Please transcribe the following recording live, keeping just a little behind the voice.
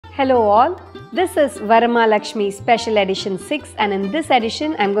Hello all, this is Varamahalakshmi Special Edition 6 and in this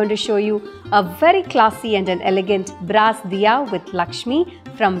edition I am going to show you a very classy and an elegant brass diya with Lakshmi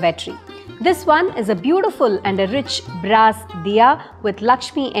from WEDTREE. This one is a beautiful and a rich brass diya with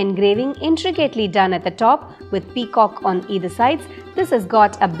Lakshmi engraving intricately done at the top with peacock on either sides. This has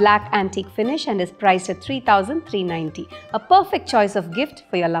got a black antique finish and is priced at 3,390. A perfect choice of gift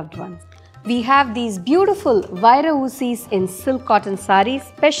for your loved ones. We have these beautiful Vairaosis in silk cotton sarees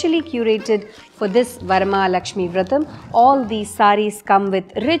specially curated for this Varamahalakshmi Vratam. All these sarees come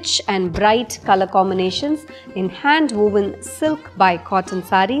with rich and bright color combinations in hand woven silk by cotton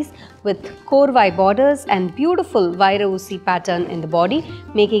sarees with korvai borders and beautiful Vairaosi pattern in the body,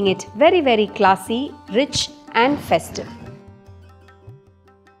 making it very classy, rich and festive.